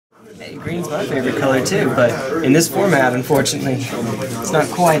Hey, green's my favorite color too, but in this format, unfortunately, it's not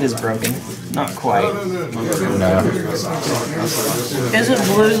quite as broken. Not quite. No. Isn't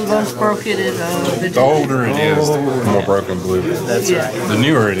blue the most broken in The older it is, the more broken blue. That's right. The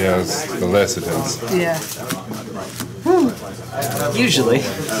newer it is, the less it is. Yeah. Usually.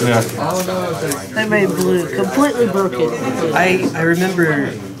 Yeah. They made blue completely broken. I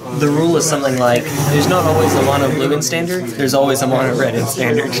remember the rule is something like, there's not always a mono blue in standard, there's always a mono red in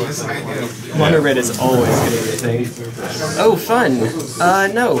standard. Mono red is always going to be a thing. Oh, fun!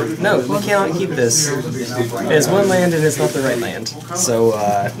 No, we cannot keep this. It's one land and it's not the right land. So,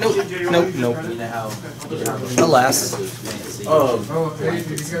 nope. Alas.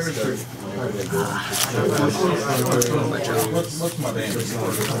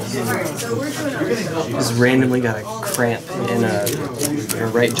 Just randomly got a cramp in a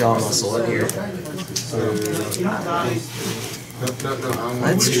right jaw muscle up here.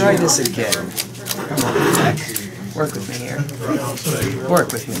 Let's try this again. Work with me here.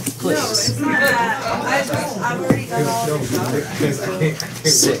 Work with me, please.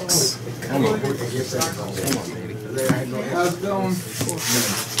 6. Come on. Come on, baby. How's it going?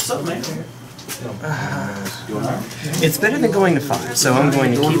 It's better than going to 5, so I'm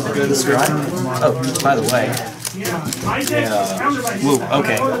going to keep the stride. Oh, by the way. Woo,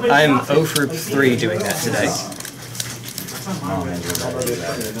 okay. I'm 0 for 3 doing that today.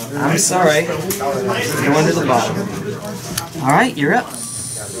 I'm sorry. Go under the bottom. Alright, you're up.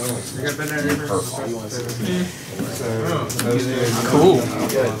 Cool.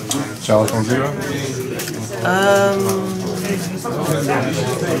 Chalice on 0?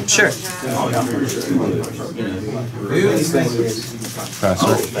 Sure.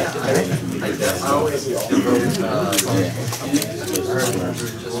 Faster.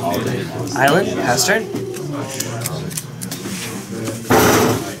 Island, pass turn.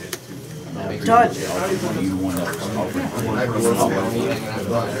 Done.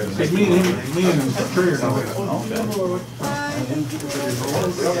 Me and Trigger.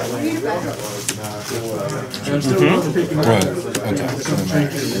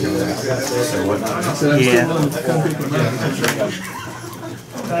 Yeah.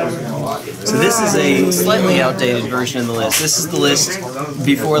 So this is a slightly outdated version of the list. This is the list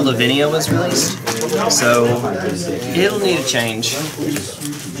before Lavinia was released. So it'll need a change.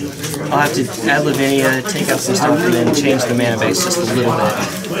 I'll have to add Lavinia, take out some stuff, and then change the mana base just a little bit.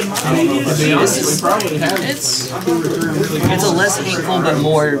 It's a less hateful but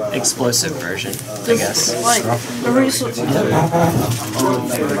more explosive version, I guess. Like the reason.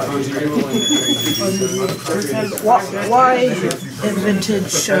 Why in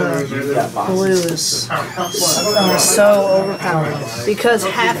vintage blue is so overpowered? Because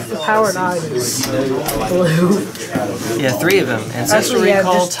half the powered item is blue. Yeah, 3 of them. Ancestral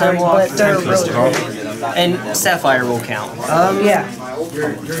Recall, Time Walk, Time Twister. And Sapphire will count. Yeah.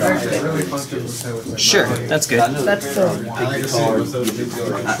 Sure, that's good. That's the.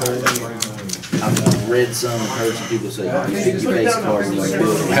 I've read some and heard some people say you pick your base card and you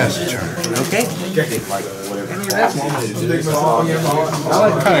build it. Okay. Pick like whatever. I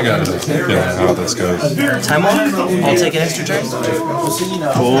kind of got a feeling how this goes. Time off? I'll take an extra turn.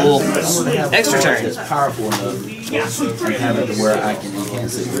 Cool. Extra turn. It's powerful enough and have it to where I can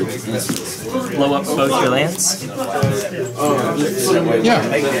enhance it with instance. Blow up both your lands. Yeah.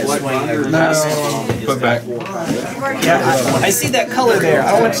 No, put back. Yeah, I see that color there.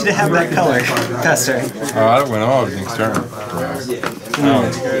 I want you to have that color. Custer. Oh, I went all everything's turn.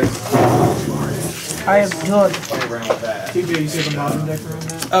 I am good.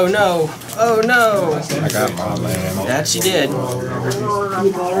 Oh no. Oh no. I got my land. That you did.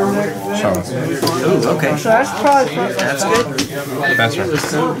 Chalice. Ooh, okay. So that's probably. That's good. That's right.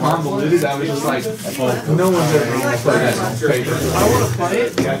 So convoluted, I was just like, no one's ever going to play that on paper. I want to play it.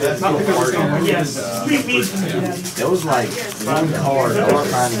 Not because it's going to win. There was like one card I was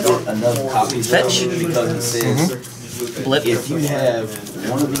trying to get enough copies Fetch. of because it says Blip. if you have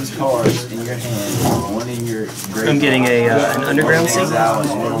one of these cards in your hand, one in your grave, I'm getting an underground sync. one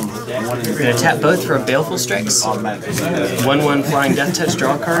in We're going to tap both for a Baleful Strix. 1/1 Flying Death Touch,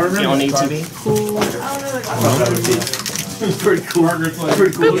 draw a card. You don't need to be. pretty cool.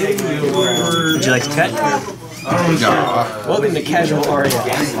 Pretty cool. Would you like to cut? Welcome to Casual Aria.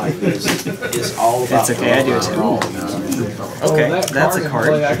 It's all about That's okay, I do it too. Okay, that's a card.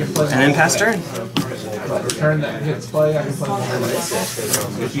 And then pass turn. Turn that hits play, I can play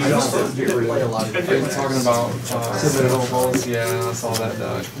if you don't get rid of a lot of things. Talking about submittal balls, yeah, I saw that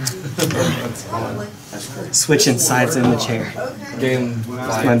dog. That's fun. Switching sides in the chair. Game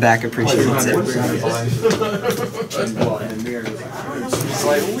My back appreciates it. It's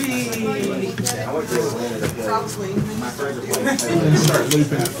like, wee! And then start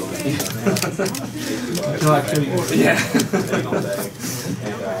looping. Until I kill you. Yeah.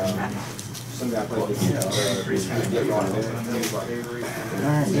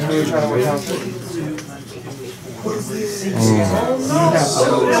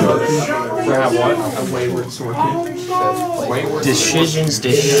 A wayward sword kid. Decisions.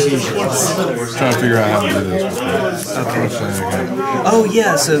 Trying to figure out how to do this. Okay. Oh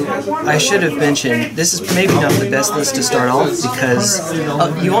yeah, so I should have mentioned, this is maybe not the best list to start off because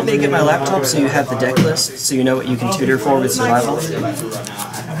you want me to get my laptop so you have the deck list so you know what you can tutor for with survival?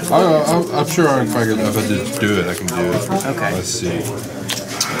 I'm sure if I just do it, I can do it. Okay. Let's see.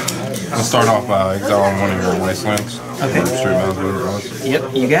 Let's start off by exiling one of your wastelands. Okay. Straight mounds, whatever it was.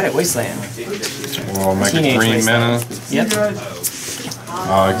 Yep, you got it, Wasteland. We'll make it Teenage 3 mana. Yep.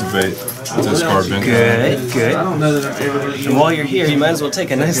 I'll activate discard bench. Good. And while you're here, you might as well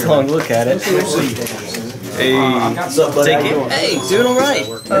take a nice long look at it. Hey, take it. Hey, doing all right.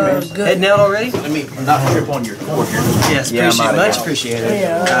 Heading out already? Let me not trip on your cord here. Yes, much appreciated.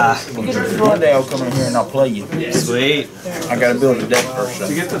 One day I'll come in here and I'll play you. Sweet. I gotta build a deck first.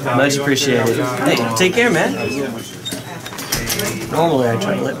 So. Much appreciated. Hey, take care, man. Normally I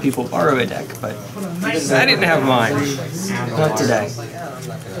try to let people borrow a deck, but I didn't have mine. Not today.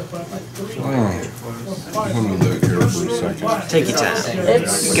 Let me look here for a second. Take your time.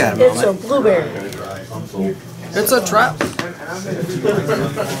 It's Got a a moment. blueberry. It's a trap.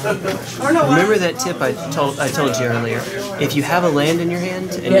 Remember that tip I told you earlier? If you have a land in your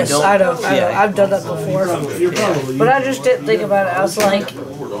hand and Yes, you don't, I know. I've done that before. But I just didn't think about it. I was like,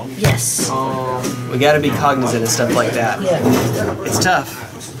 yes. we got to be cognizant of stuff like that. Yeah. It's tough.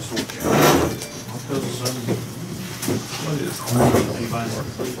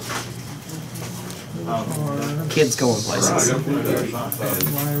 Kids going places.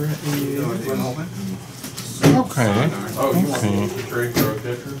 Okay.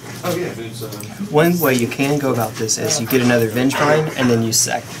 One way you can go about this is you get another Vengevine and then you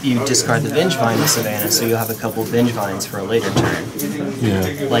discard the Vengevine to Savannah, so you'll have a couple Vengevines for a later turn.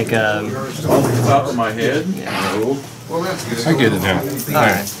 Yeah. Like Off the top of my head? I get it now.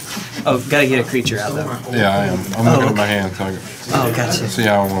 Alright. Oh, gotta get a creature out though. Yeah, I am. I'm looking at my hand, so I Oh, gotcha. see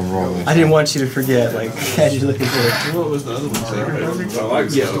how I want to roll this. I didn't want you to forget, like, as you're looking for it. What was the other one? I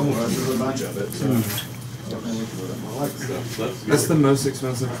like stuff. That's the most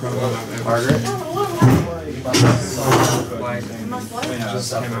expensive promo I've ever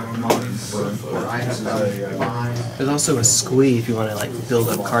There's also a squee if you want to like build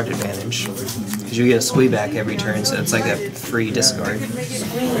up card advantage. Because you get a squee back every turn, so it's like a free discard.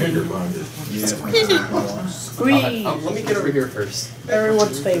 Squee. Let me get over here first.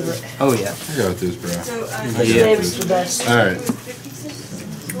 Everyone's favorite. Oh yeah. I got this, bro. Dave's the best. Alright.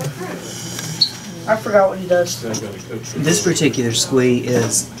 I forgot what he does. This particular squee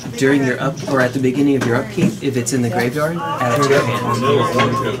is during your up or at the beginning of your upkeep. If it's in the graveyard, add it to your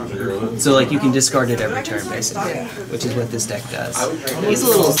hand. So like you can discard it every turn basically, which is what this deck does. He's a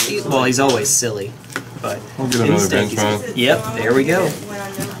little, well, he's always silly, but We'll get another instinct, Vengevine. Yep, there we go.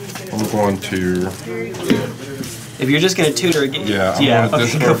 I'm going to. If you're just gonna tutor again, Yeah, I'm yeah, going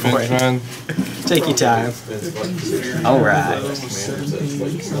to okay, go discard for it. Vengevine. Take your time. All right.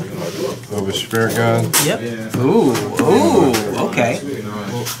 Over Spirit God. Yep. Ooh, okay.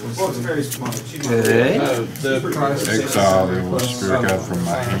 Good. Exile the Spirit God from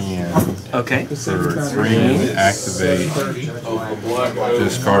my hand. Okay. For 3, activate.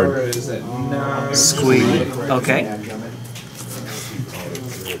 Discard. Squee. Okay.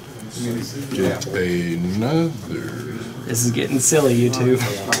 Get another. This is getting silly, YouTube.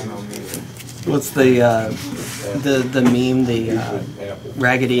 What's the meme, the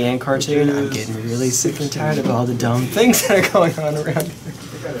Raggedy Ann cartoon? I'm getting really sick and tired of all the dumb things that are going on around here.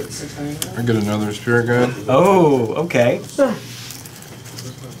 I get another Spirit God. Oh, okay.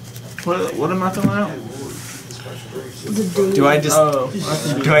 What am I filling out? Do I just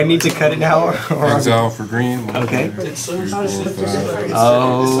do I need to cut it now or Exile for green. okay? 3, 4, 5.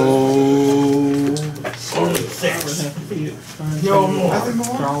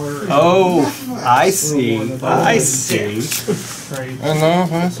 Oh, I see. I see. And now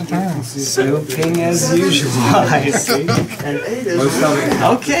pass the turn. Snooping as usual. I see.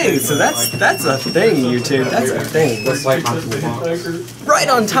 Okay, so that's a thing, YouTube. That's a thing. Right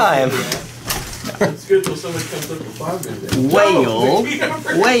on time. It's good till somebody comes up with 5 minutes. Whale.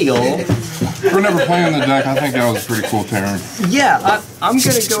 For never playing the deck, I think that was a pretty cool turn. Yeah, I'm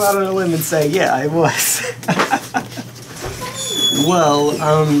gonna go out on a limb and say, yeah, it was. Well,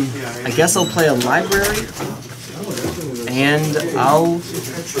 I guess I'll play a library, and I'll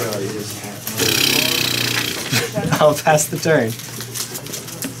I'll pass the turn.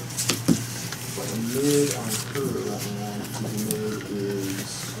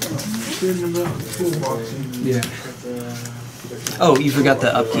 Yeah. Oh, you forgot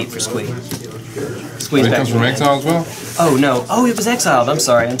the upkeep for Squee. Squeeze It back. comes from exile as well? Oh no. Oh, it was exiled. I'm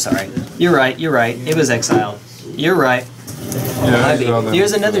sorry. You're right. It was exiled. You're right. Yeah, My exile bad. then.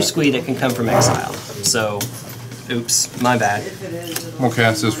 Here's another Squee that can come from exile. So, oops, my bad. We'll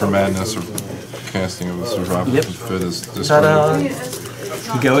cast this for madness or casting of a survival Yep. fit is Ta-da!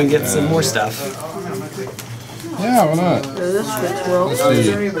 discarded. Go and get some more stuff. Yeah, why not? This fits well. Let's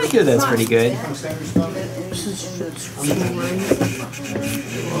see. I hear that's pretty good.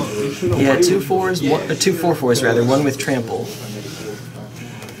 Yeah, 2/4s, two 4/4s rather, one with trample.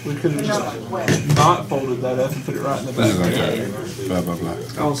 We could have just not folded that up and put it right in the This is back. okay. Blah, blah, blah.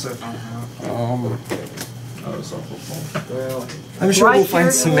 I'm sure we'll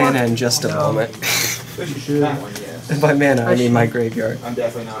find some mana in just a moment. And by mana, I mean my graveyard. I'm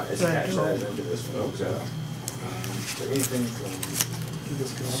definitely not as attached to that as into this one.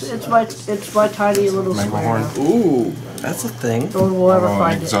 It's my tiny little Manglehorn. square. Ooh, that's a thing. No one will ever Oh,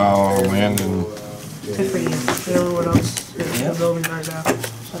 find it. exile, land, and Good for you. Everyone else is Yep. building right now.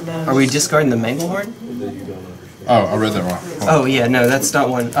 And then Are we discarding the Manglehorn? oh, I read that wrong. Oh yeah, no, that's not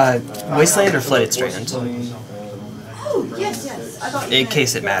one. Wasteland or Flooded Strand? Oh, yes, yes. I thought you In meant-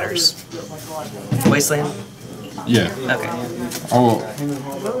 case it matters. Wasteland? Yeah. Okay. Oh,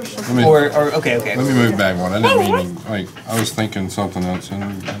 let me Okay. let me move back one. I didn't mean to, like, I was thinking something else.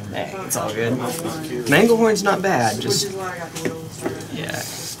 And Hey, it's all good. Manglehorn's not bad, just yeah.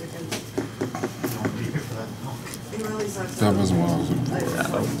 that wasn't what I was looking for.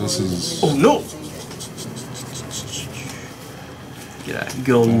 This is. Oh no! Get out,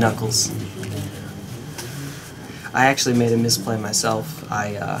 good old Knuckles. I actually made a misplay myself.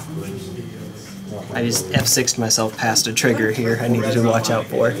 I just F6'd myself past a trigger here I needed to watch out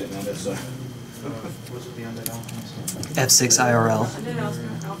for. F6 IRL.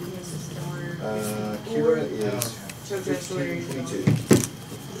 Kira is 1522.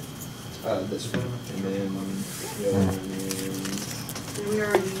 This one. And then the other one is...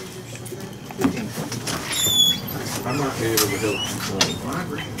 I'm not able to help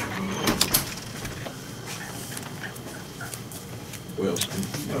you. Well,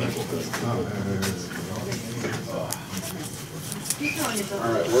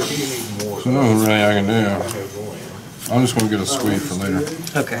 alright, what do you need more? So nothing really I can do. I'm just gonna get a squeeze for later.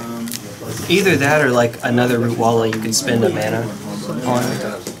 Okay. Either that or like another root walla you can spend a mana on.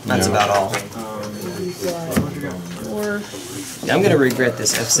 That's about all. Yeah, I'm gonna regret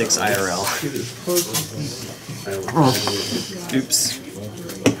this F6 IRL. Oops.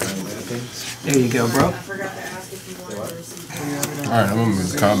 There you go, bro. Alright, I'm gonna move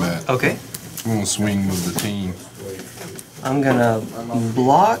to combat. Okay. I'm gonna swing with the team. I'm gonna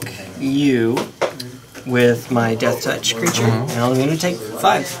block you with my Death Touch creature, and I'm gonna take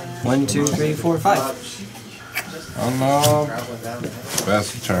 5. 1, 2, 3, 4, 5. Unlock.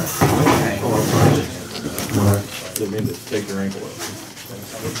 Pass the turn. Didn't mean to take your ankle up.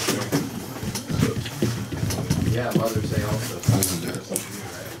 Yeah, Mother's Day also. This is it.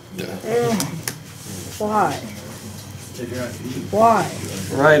 Yeah. why? Why?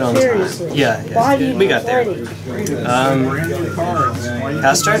 Right on time. Seriously. Yeah, Why do you we got there.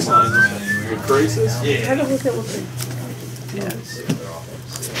 Pass turn? I don't look at what's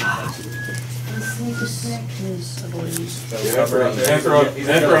After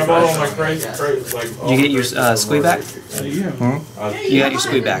I'm all on my crazy, like. You get your squee back? You got your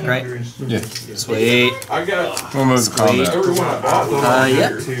squee back, right? Yeah. Sweet. I got We'll move to combat. everyone I bought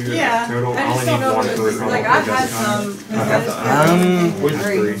was Yeah. Yeah, total. I just don't know, like, I've had some. Which,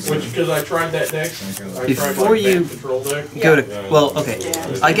 because I tried that deck. I tried Before like you that control deck. go to, well, okay.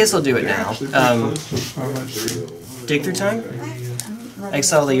 I guess I'll do it now. Dig through time?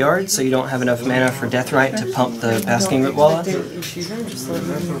 Exile the yard so you don't have enough mana for Deathrite to pump the Basking Root Walla. And If you come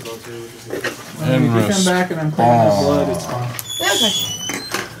back and I'm cleaning up blood, it's fine.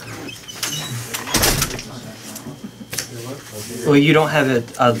 Well, you don't have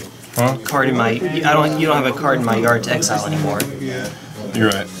a Huh? card in my. You don't have a card in my yard to exile anymore. You're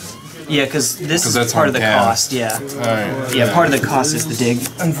right. Yeah, because this is that's part of on the cast. cost. Yeah. Alright. Yeah, part of the cost is the dig,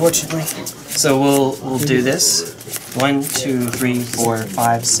 unfortunately. So we'll do this. 1, 2, 3, 4,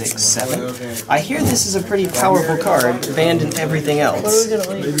 5, 6, 7. I hear this is a pretty powerful card, banned in everything else.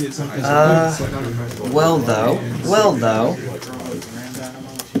 Well though.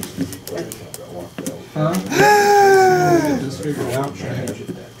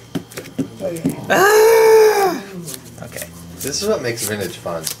 Okay. This is what makes Vintage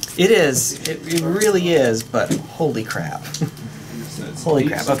fun. It is. It really is, but holy crap. Holy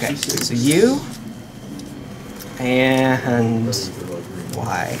crap. Okay, so you... And...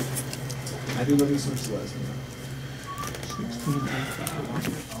 Why? I do love you some Celeste.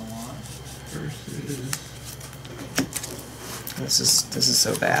 This is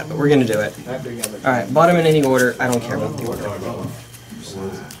so bad, but we're gonna do it. Alright, bottom in any order. I don't care about the order.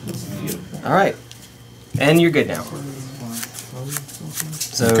 Alright. And you're good now.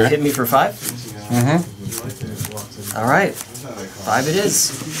 So Okay. hit me for 5? Mm-hmm. Alright. 5 it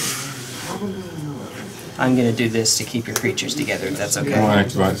is. I'm gonna do this to keep your creatures together, if that's I okay. want to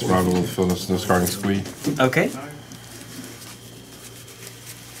activate Survival with Phyllis discarding Squee. Okay.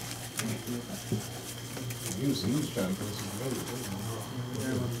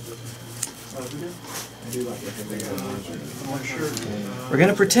 We're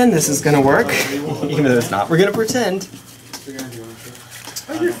gonna pretend this is gonna work, even though it's not. We're gonna pretend.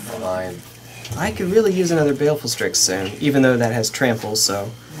 Fine. I could really use another Baleful Strix soon, even though that has trample, so...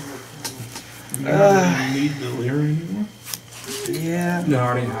 need the Lyra anymore? Yeah. No, I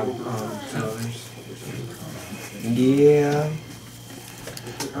already have Yeah.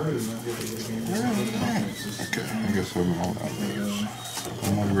 Okay, I guess I'm all out.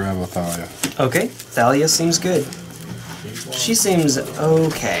 I'm gonna grab a Thalia. Okay, Thalia seems good. She seems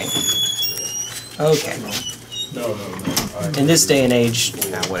okay. Okay. In this day and age,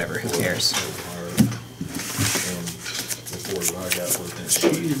 nah, whatever, who cares?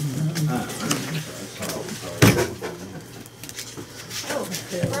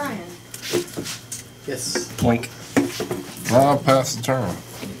 Brian. Yes. Boink. I'll pass the turn.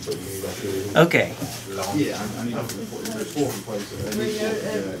 Okay.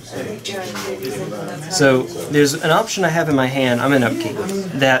 So, there's an option I have in my hand, I'm an upkeep,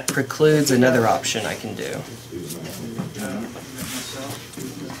 that precludes another option I can do.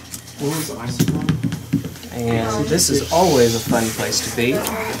 And this is always a fun place to be.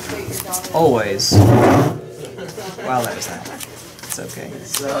 Always. Wow, that was that. It's okay.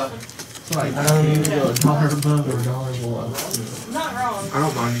 $1 above or $1 below. Not wrong. I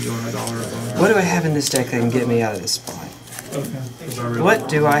don't mind you going $1 above. What do I have in this deck that can get me out of this spot? What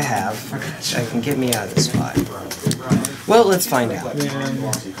do I have that can get me out of this spot? Well, let's find out.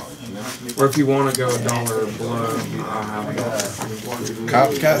 Or if you want to go $1 or below, I'll have it.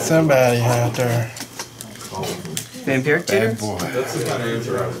 Cop's got somebody out there. Vampiric Tutor? Bad boy.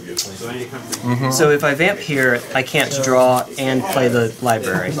 So if I vamp here, I can't draw and play the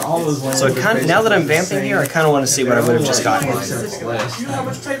library. So it kind of, now that I'm vamping here, I kind of want to see what I would have just gotten.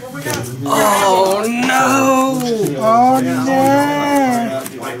 Oh no! Oh no!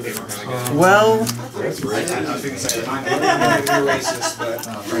 Well,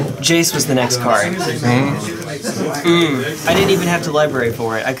 Jace was the next card. I didn't even have to library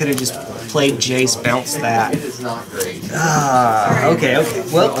for it. I could have just played Jace, bounced that. Ah, okay.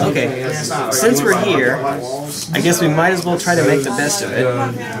 Well, okay. Since we're here, I guess we might as well try to make the best of it.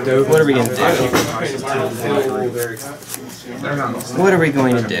 What are we going to do? What are we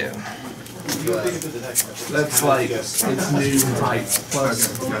going to do? That's like, it's new type, plus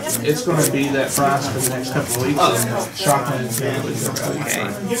it's going to be that price for the next couple of weeks, and shopping and families are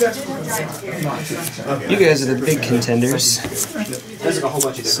Okay. You guys are the big contenders.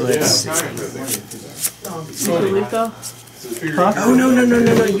 So let's see. Oh, no,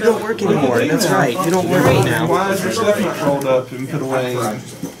 you don't work anymore. That's right, you don't work now. Why is your stuff not rolled up and put away?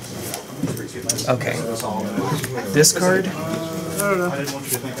 Okay. Discard.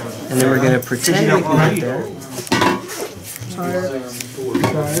 And then we're going to pretend we can hit there. Tired.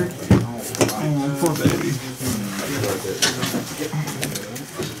 Poor baby.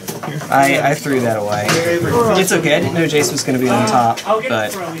 I threw that away. It's okay, I didn't know Jace was going to be on top,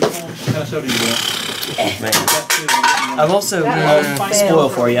 but... Man. I've also, spoil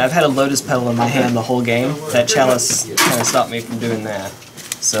for you, I've had a Lotus Petal in my hand the whole game. That Chalice kind of stopped me from doing that.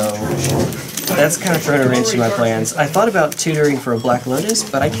 So, that's kind of thrown a wrench in my plans. I thought about tutoring for a Black Lotus,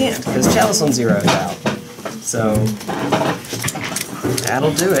 but I can't, because Chalice on 0 is out. So,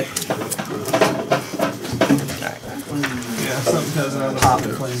 that'll do it. Alright. Yeah, something tells me I'm going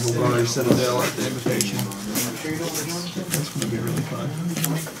to claim Bulgari Citadel at the invitation. That's going to be really fun.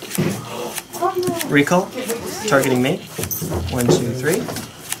 Recall, targeting me. 1, 2, 3.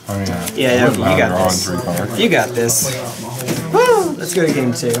 Oh, Yeah, you got this. You got this. Woo! Let's go to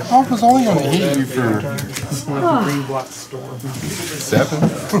game 2. I was only going to hit you for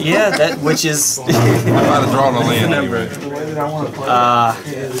 7. Yeah, that which is I might have drawn a land number. anyway.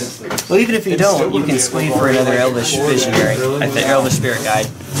 Well, even if you don't, you can squeeze for another Elvish Visionary, like the Elvish Spirit Guide.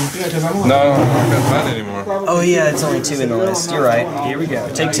 No, I can't find it anymore. Oh yeah, it's only 2 in the list. You're right. Here we go.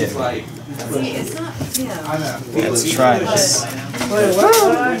 Take 2. Let's try this.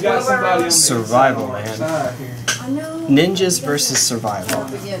 Survival, man. Ninjas versus survival.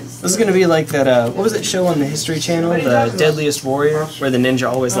 This is gonna be like that. What was that show on the History Channel? The Deadliest Warrior, where the ninja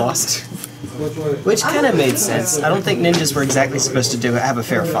always lost. Which kind of made sense. I don't think ninjas were exactly supposed to have a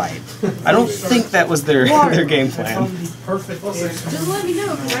fair fight. I don't think that was their game plan. Just let me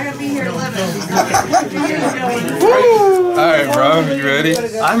know because I gotta be here at 11. Alright, bro, you ready?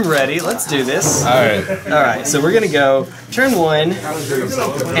 I'm ready. Let's do this. Alright. Alright, so we're gonna go turn 1,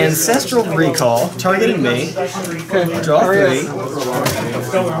 Ancestral Recall, targeting me, draw 3,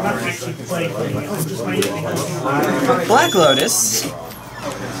 Black Lotus,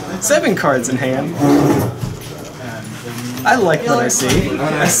 7 cards in hand. I like what I see.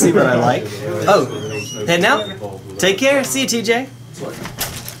 I see what I like. Oh, heading out? Take care. See you, TJ.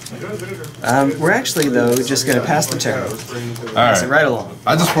 We're actually, though, just going to pass the turn. Pass it right along.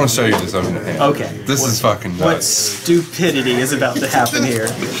 I just want to show you this over here. Okay. This is fucking nuts. What stupidity is about to happen here?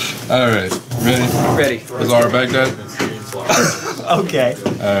 Alright, ready? Ready. Bizarre Baghdad? Okay.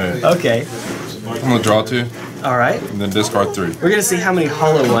 Alright. Okay. I'm going to draw 2, Alright. and then discard 3. We're gonna see how many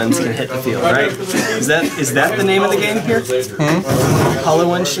hollow ones can hit the field, right? Is that the name of the game here? Hollow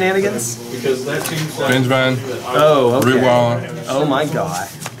one shenanigans? Vengevine, Oh, okay. Root Waller, Oh my god.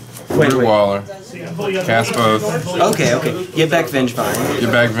 Wait, Root wait. Waller, cast both, Okay, okay. Get back Vengevine.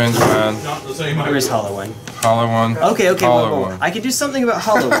 get back Vengevine, Where's hollow one? Hollow one, Okay, okay. Hollow whoa, whoa. one. I can do something about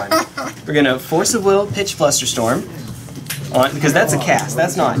hollow one. We're gonna Force of Will, pitch Flusterstorm. On, because that's a cast.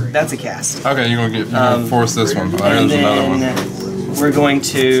 That's a cast. Okay, you're gonna force this one. Oh, And there's another one. then we're going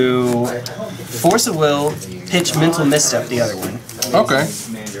to Force of Will, pitch Mental Misstep, the other one. Okay.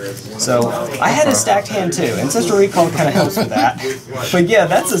 So I had a stacked hand too. Ancestral Recall kind of helps with that. But yeah,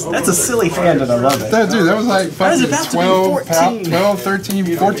 that's a silly hand and I love it. Dude, that was like That was fucking about to be 12,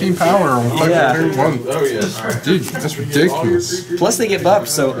 13, 14 power on fucking Yeah. turn 1. Dude, that's ridiculous. Plus they get buffed,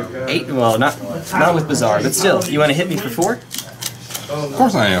 so 8. Well, not with Bizarre, but still. You want to hit me for 4? Of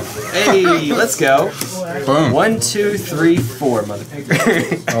course I am. Hey, let's go. Boom. 1, 2, 3, 4,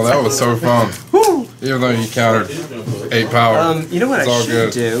 motherfucker. Oh, that was so fun. Even though you countered 8 power. You know what It's I all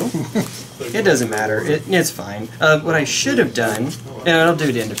should good. do? It doesn't matter. It's fine. What I should have done, and I'll do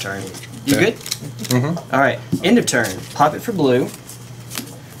it end of turn. You Okay. good? Mm-hmm. All right. End of turn. Pop it for blue.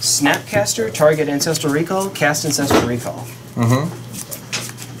 Snapcaster, target Ancestral Recall, cast Ancestral Recall.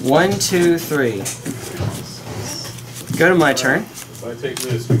 Mm-hmm. 1, 2, 3. Go to my turn. I take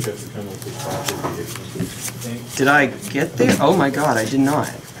this because it comes with the Did I get there? Oh my god, I did not.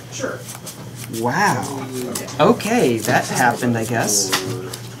 Sure. Wow. Okay, that happened, I guess.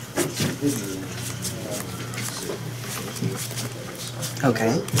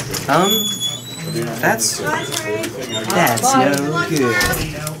 Okay. That's no good.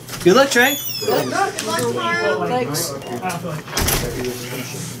 Good luck, Trey. Thanks.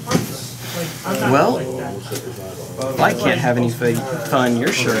 Well, if I can't have any fun,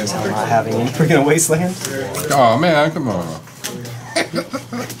 you're sure as hell not having any. We're gonna wasteland. Oh man, come on.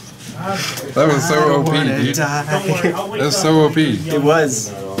 That was so OP, dude. That's so OP. It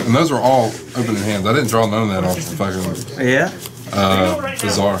was. And those were all opening hands. I didn't draw none of that off the fucking Yeah.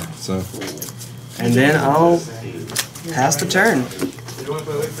 Bizarre. So And then I'll pass the turn.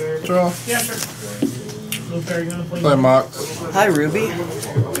 draw. Yeah, sure. Little fairy gonna play. Play Mox. Hi, Ruby.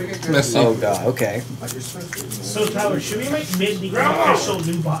 Misty. Oh god. Okay. So Tyler, should we make mid the official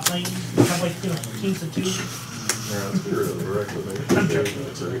new bot lane? Have like teams of 2. I'm joking.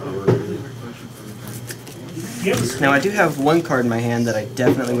 Yep. Now I do have one card in my hand that I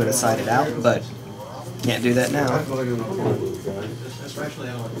definitely would have sided out, but can't do that now.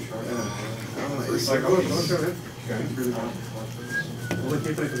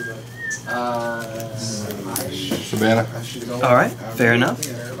 Savannah. Alright, fair enough.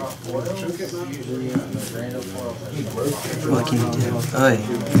 What can you do? Oy.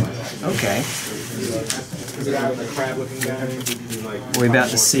 Okay. We're about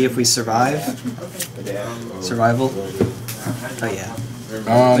to see if we survive. Survival? Oh yeah.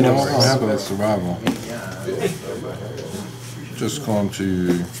 No, I don't have a survival. Just going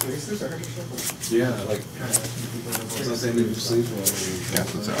to.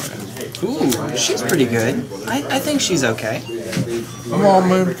 Ooh, she's pretty good. I think she's okay. I'm all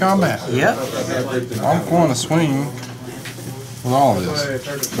moved to combat. Yep. I'm going to swing with all of this.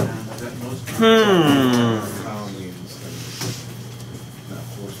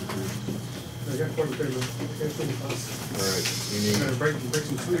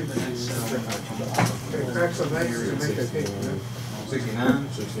 I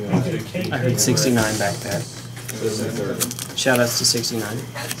heard 69 back there. Shoutouts to 69.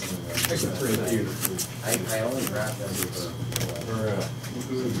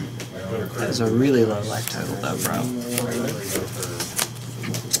 That is a really low life total though, bro.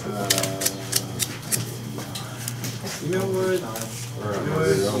 You know what?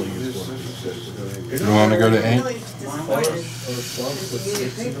 You want to go to 8? You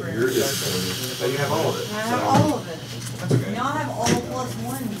have all of it. I have all of it. Y'all have all +1.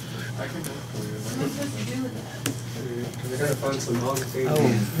 What am I supposed to do with that?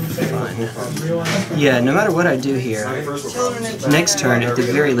 Oh, yeah, no matter what I do here, next turn, at the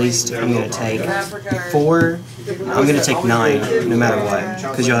very least, I'm going to take 4, I'm going to take 9, no matter what,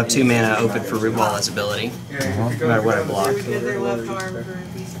 because you'll have 2 mana open for Root Wall as ability, no matter what I block.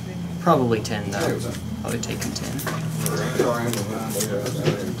 Probably 10, though. Probably taking 10.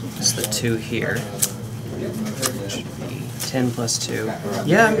 Just the 2 here. Should be 10 plus 2.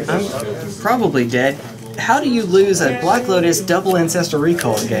 Yeah, I'm probably dead. How do you lose a Black Lotus double Ancestral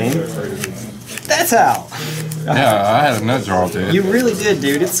Recall game? That's how! Yeah, I had a nut draw to it. You really did,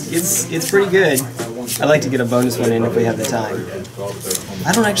 dude. It's pretty good. I'd like to get a bonus one in if we have the time.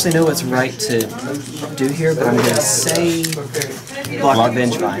 I don't actually know what's right to do here, but I'm going to say block the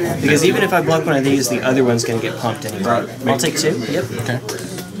Vengevine. Because even if I block one of these, the other one's going to get pumped anyway. I'll take 2. Yep. Okay.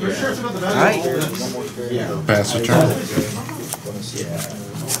 Alright. Pass the turn.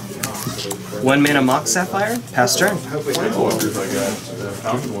 1 mana Mox Sapphire, pass turn. Planeswalkers I got,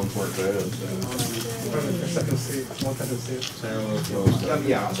 Falcon ones weren't bad.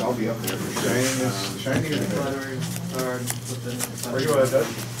 Yeah, I'll be up there. Shiny is where you at, Dutch?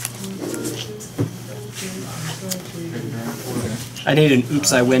 I need an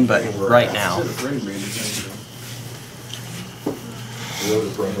oops I win button right now.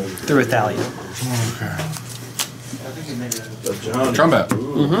 Through Thalia. Okay. Combat.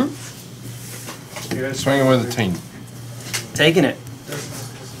 Mm-hmm. Swinging with a team. Taking it.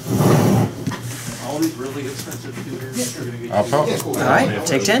 I'll pop. Alright,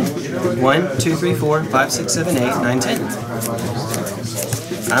 take 10. 1, 2, 3, 4, 5, 6, 7, 8, 9, 10.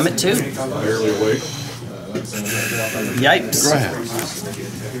 I'm at 2. Yipes. Go ahead.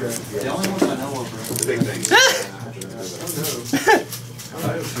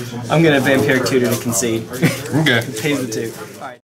 I'm gonna Vampiric Tutor to concede. Okay. Pays the 2.